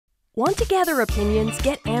Want to gather opinions,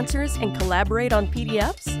 get answers, and collaborate on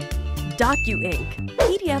PDFs? DocuINK,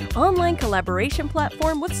 PDF online collaboration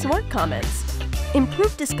platform with smart comments.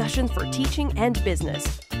 Improve discussions for teaching and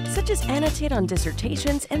business, such as annotate on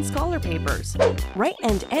dissertations and scholar papers. Write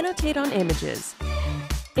and annotate on images.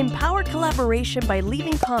 Empower collaboration by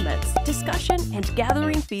leaving comments, discussion, and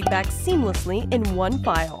gathering feedback seamlessly in one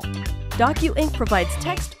file. DocuINK provides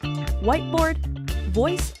text, whiteboard,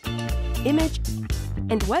 voice, image,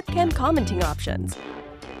 and webcam commenting options.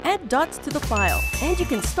 Add dots to the file, and you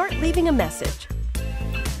can start leaving a message.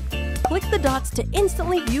 Click the dots to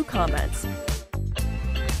instantly view comments.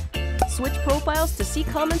 Switch profiles to see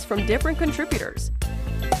comments from different contributors.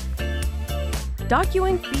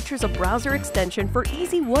 DocuINK features a browser extension for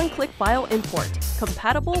easy one-click file import,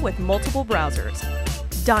 compatible with multiple browsers.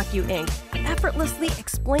 DocuINK, effortlessly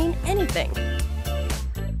explain anything.